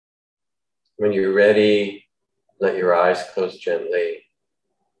When you're ready, let your eyes close gently.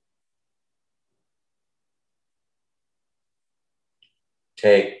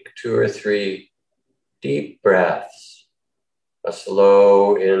 Take 2 or 3 deep breaths, a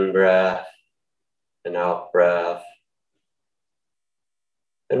slow in-breath, an out-breath.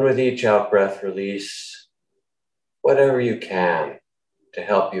 And with each out-breath, release whatever you can to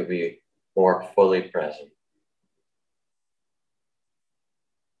help you be more fully present.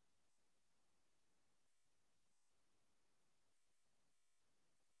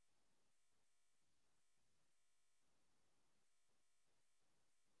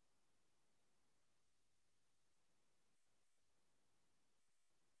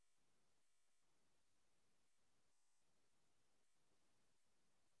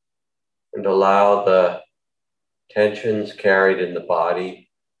 And allow the tensions carried in the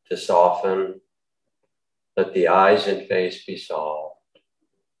body to soften. Let the eyes and face be solved.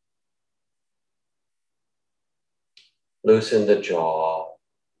 Loosen the jaw.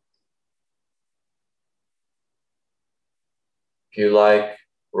 If you like,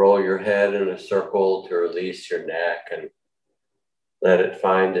 roll your head in a circle to release your neck and let it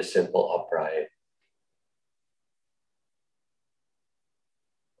find a simple upright.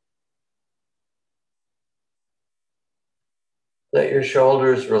 Let your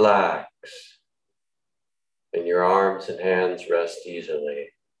shoulders relax and your arms and hands rest easily.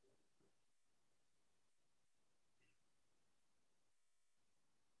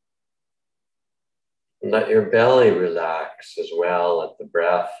 And let your belly relax as well. Let the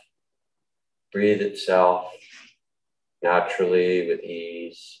breath breathe itself naturally with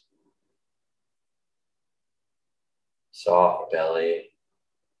ease. Soft belly.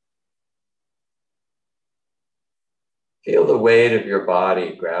 Feel the weight of your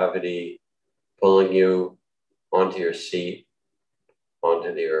body, gravity pulling you onto your seat,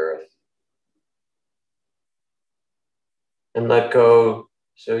 onto the earth. And let go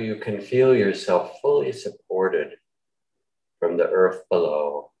so you can feel yourself fully supported from the earth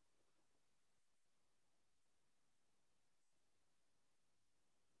below.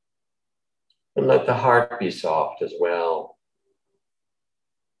 And let the heart be soft as well,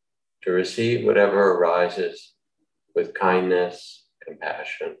 to receive whatever arises with kindness,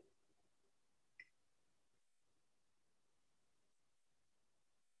 compassion.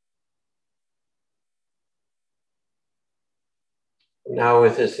 Now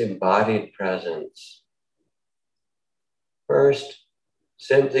with this embodied presence, first,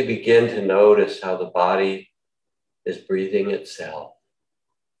 simply begin to notice how the body is breathing itself.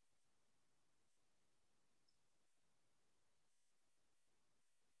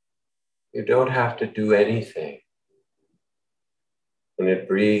 You don't have to do anything. And it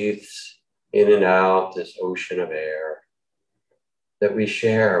breathes in and out this ocean of air that we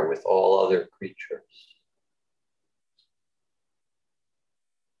share with all other creatures.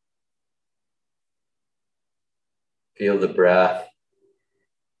 Feel the breath,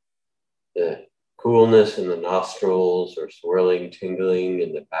 the coolness in the nostrils or swirling, tingling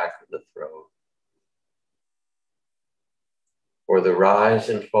in the back of the throat. Or the rise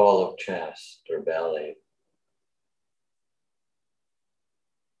and fall of chest or belly.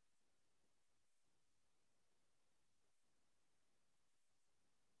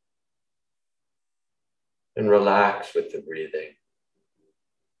 And relax with the breathing.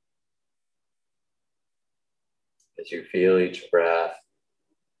 As you feel each breath,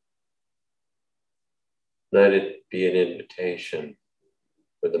 let it be an invitation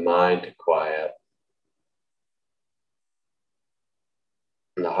for the mind to quiet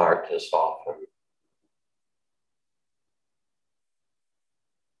and the heart to soften.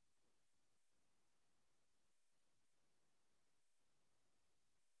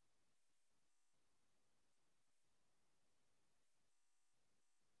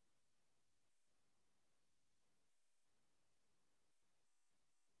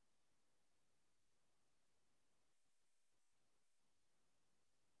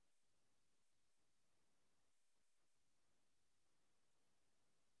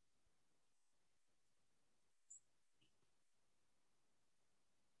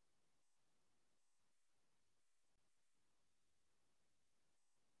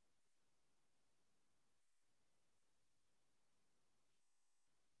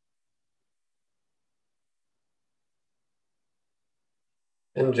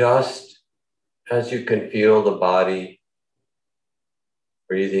 And just as you can feel the body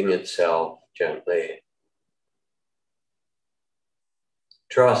breathing itself gently,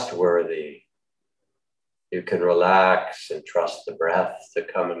 trustworthy, you can relax and trust the breath to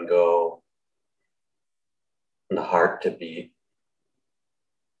come and go and the heart to beat.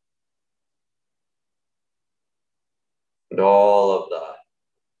 and all of the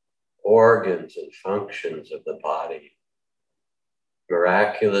organs and functions of the body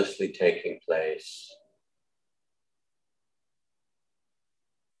miraculously taking place.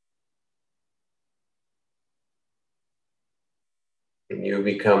 And you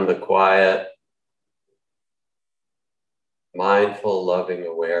become the quiet, mindful, loving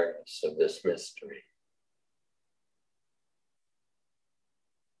awareness of this mystery.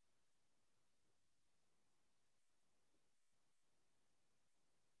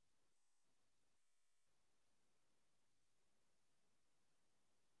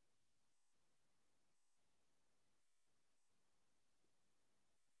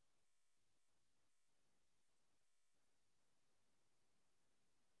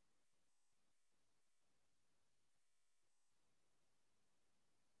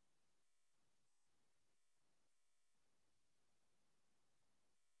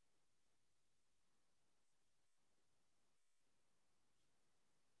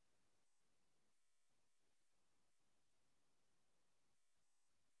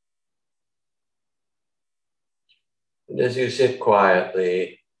 And as you sit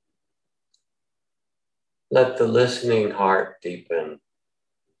quietly, let the listening heart deepen.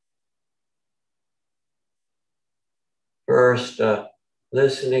 First,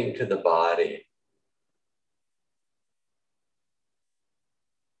 listening to the body.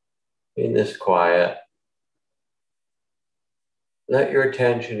 In this quiet, let your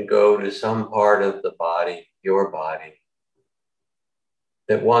attention go to some part of the body, your body,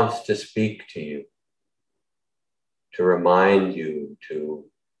 that wants to speak to you, to remind you, to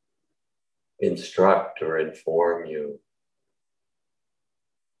instruct or inform you,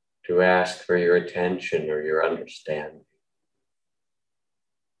 to ask for your attention or your understanding.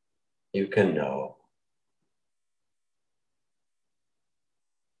 You can know.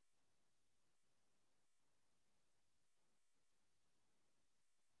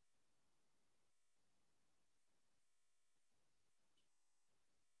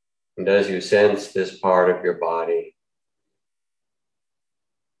 And as you sense this part of your body,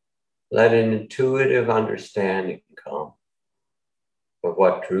 let an intuitive understanding come of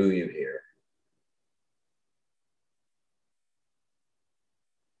what drew you here.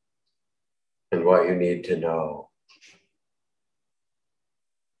 And what you need to know.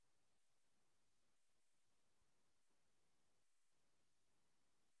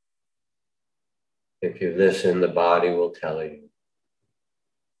 If you listen, the body will tell you.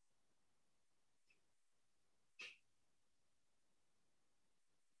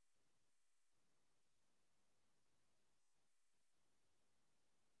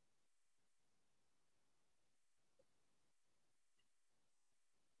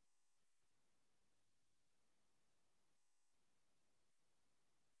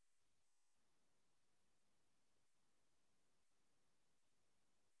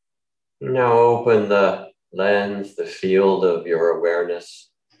 Now open the lens, the field of your awareness,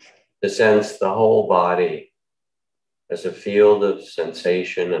 to sense the whole body as a field of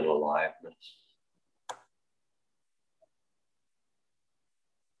sensation and aliveness.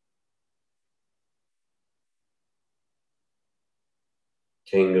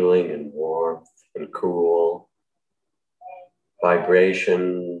 Tingling and warmth and cool,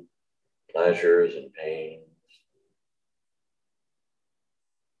 vibration, pleasures and pains.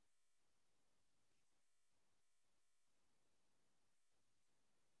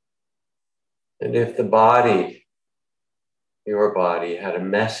 And if the body, your body, had a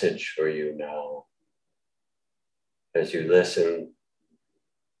message for you now, as you listen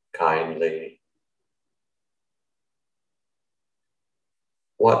kindly,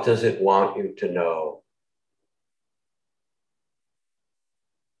 what does it want you to know,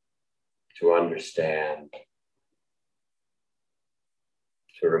 to understand,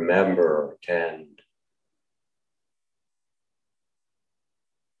 to remember or tend?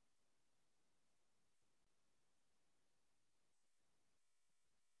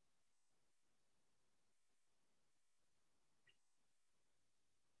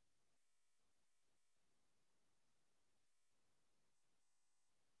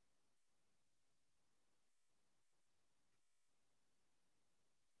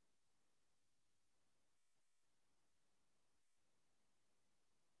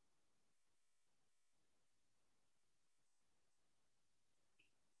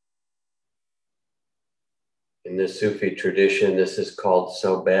 In the Sufi tradition, this is called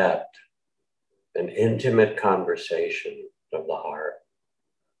sohbet, an intimate conversation of the heart.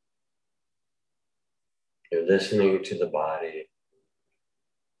 You're listening to the body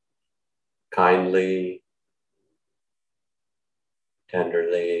kindly,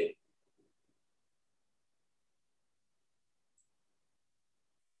 tenderly,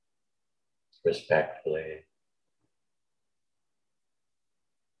 respectfully.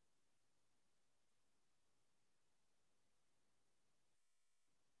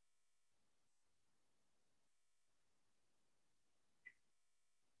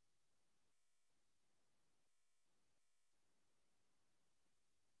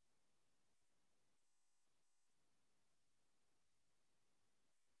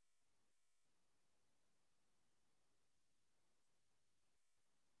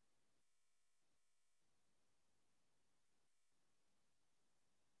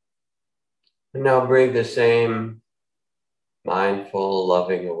 And now bring the same mindful,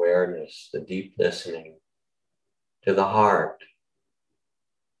 loving awareness, the deep listening, to the heart.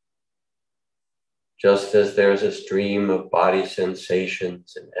 Just as there's a stream of body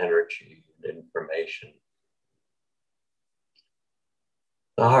sensations and energy and information,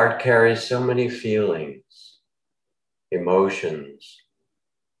 the heart carries so many feelings, emotions.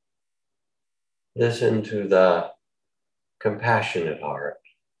 Listen to the compassionate heart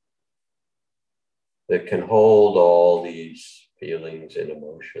that can hold all these feelings and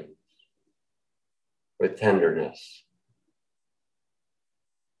emotions with tenderness.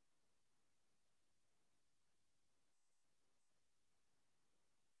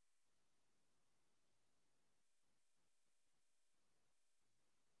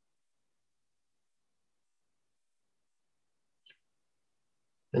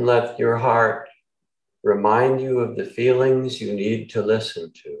 And let your heart remind you of the feelings you need to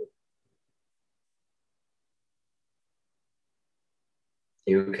listen to.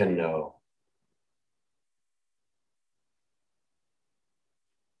 You can know.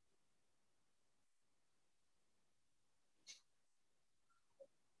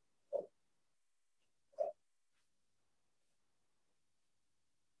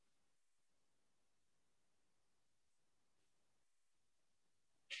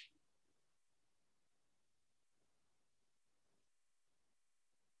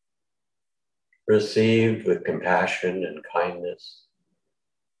 Received with compassion and kindness.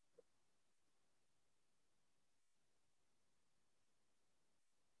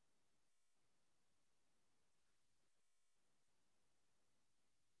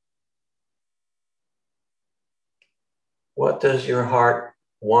 What does your heart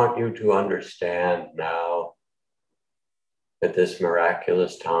want you to understand now at this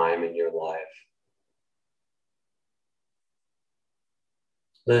miraculous time in your life?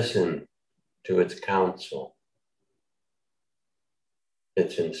 Listen to its counsel,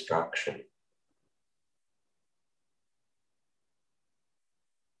 its instruction.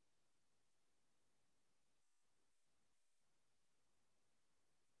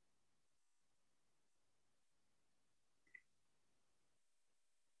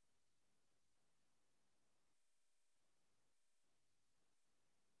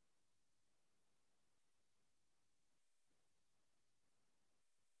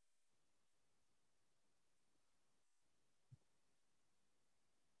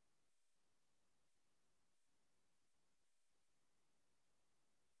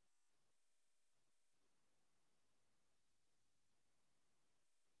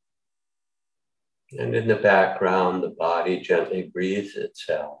 And in the background, the body gently breathes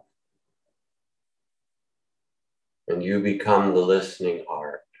itself. And you become the listening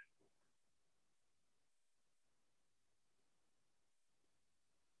heart.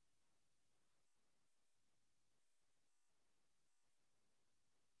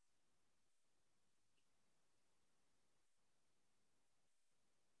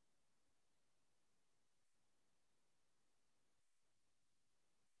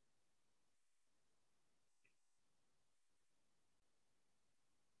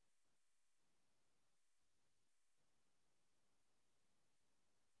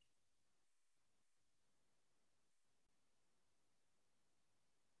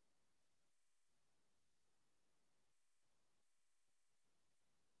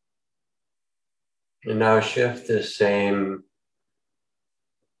 And now shift this same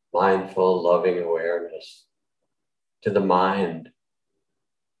mindful, loving awareness to the mind.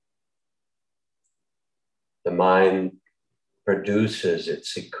 The mind produces, it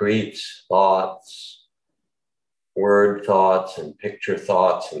secretes thoughts, word thoughts and picture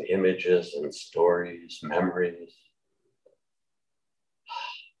thoughts and images and stories, memories.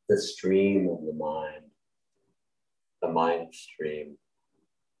 The stream of the mind stream.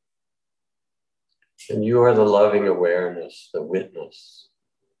 And you are the loving awareness, the witness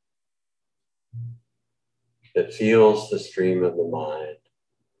that feels the stream of the mind,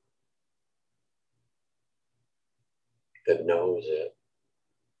 that knows it.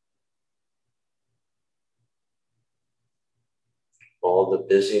 all the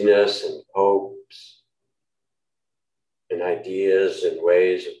busyness and hopes and ideas and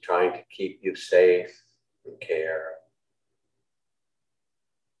ways of trying to keep you safe and care.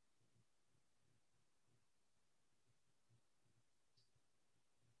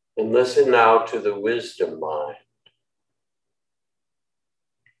 And listen now to the wisdom mind,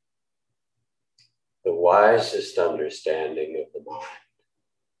 the wisest understanding of the mind.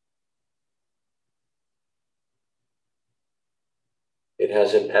 It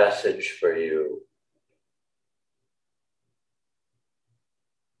has a message for you.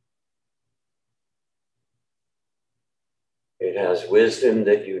 It has wisdom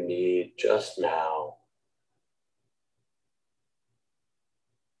that you need just now.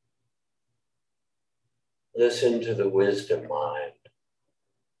 Listen to the wisdom mind,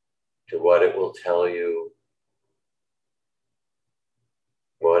 to what it will tell you,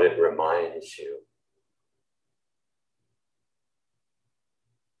 what it reminds you.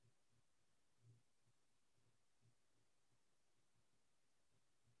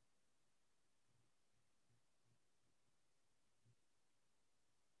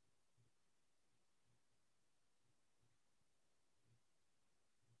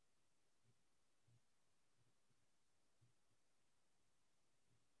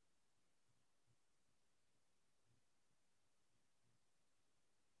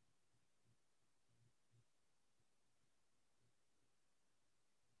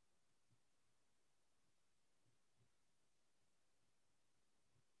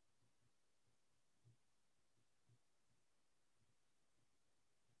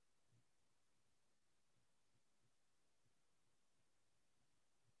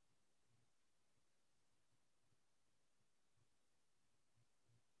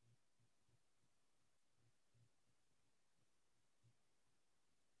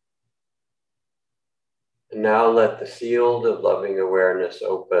 And now let the field of loving awareness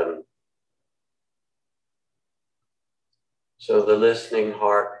open, so the listening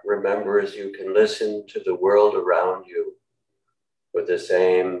heart remembers you can listen to the world around you with the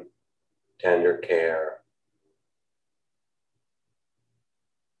same tender care.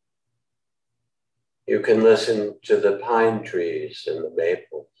 You can listen to the pine trees and the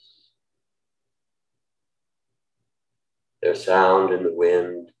maples, their sound in the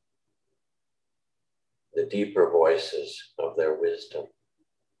wind, the deeper voices of their wisdom.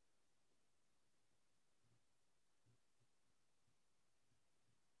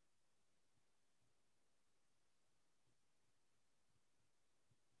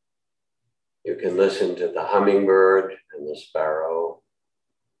 You can listen to the hummingbird and the sparrow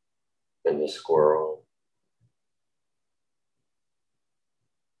and the squirrel.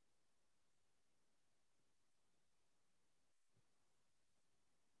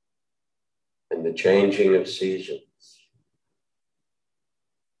 And the changing of seasons.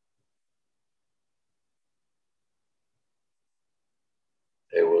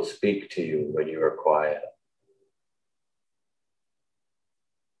 They will speak to you when you are quiet.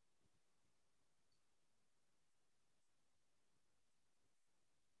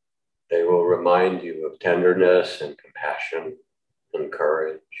 They will remind you of tenderness and compassion and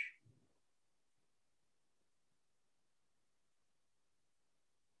courage.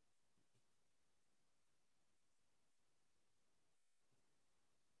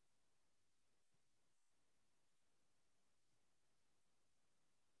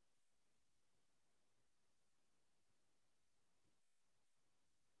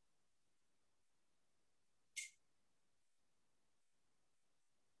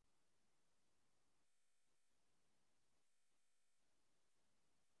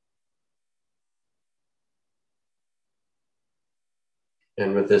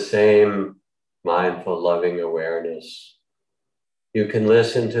 And with the same mindful, loving awareness, you can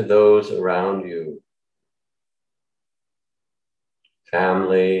listen to those around you,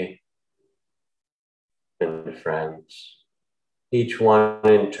 family and friends, each one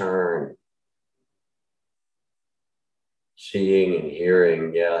in turn, seeing and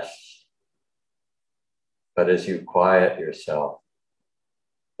hearing, yes, but as you quiet yourself,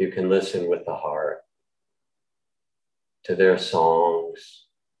 you can listen with the heart to their songs,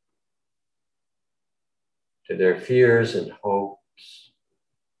 to their fears and hopes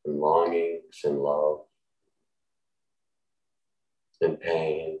and longings and love and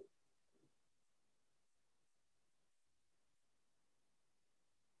pain.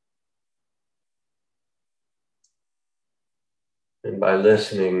 And by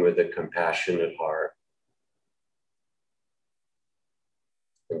listening with a compassionate heart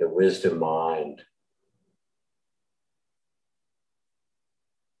and a wisdom mind,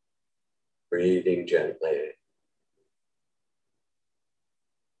 breathing gently,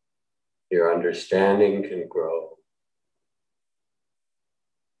 understanding can grow.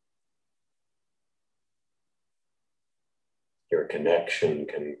 Your connection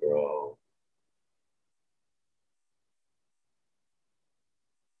can grow.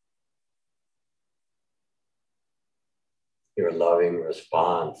 Your loving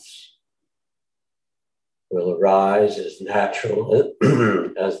response will arise as natural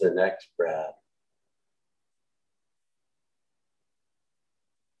as the next breath.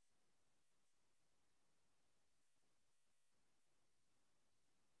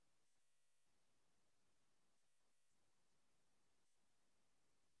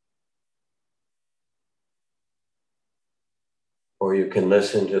 Or you can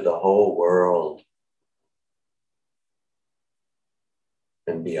listen to the whole world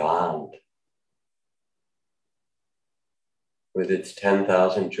and beyond, with its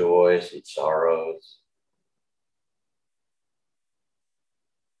 10,000 joys and sorrows.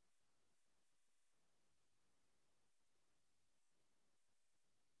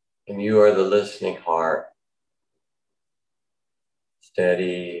 And you are the listening heart,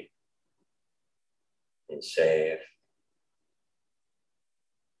 steady and safe,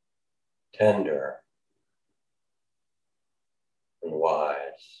 tender and wise.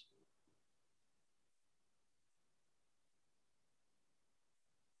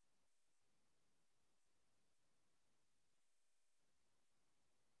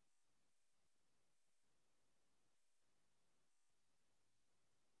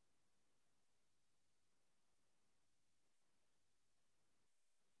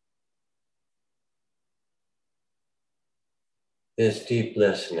 This deep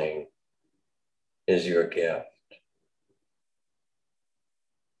listening is your gift.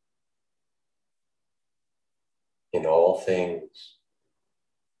 In all things,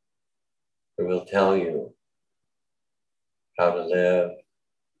 it will tell you how to live,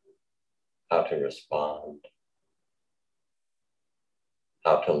 how to respond,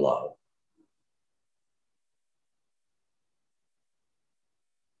 how to love.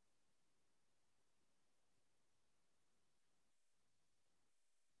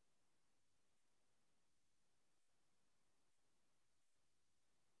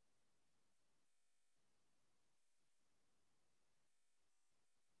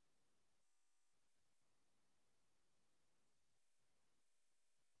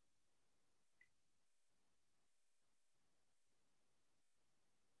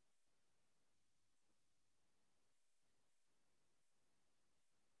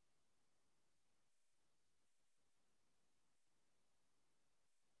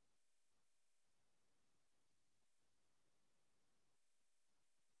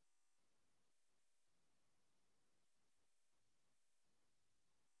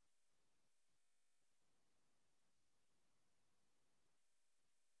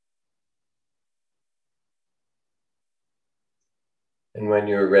 And when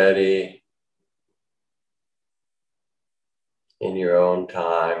you're ready, in your own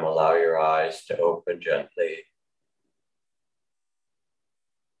time, allow your eyes to open gently.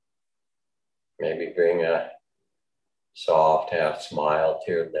 Maybe bring a soft half smile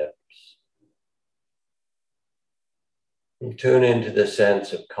to your lips. And tune into the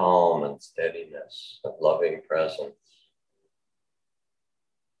sense of calm and steadiness, of loving presence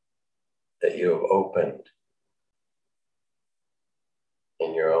that you have opened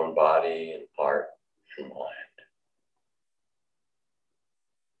in your own body and heart and mind.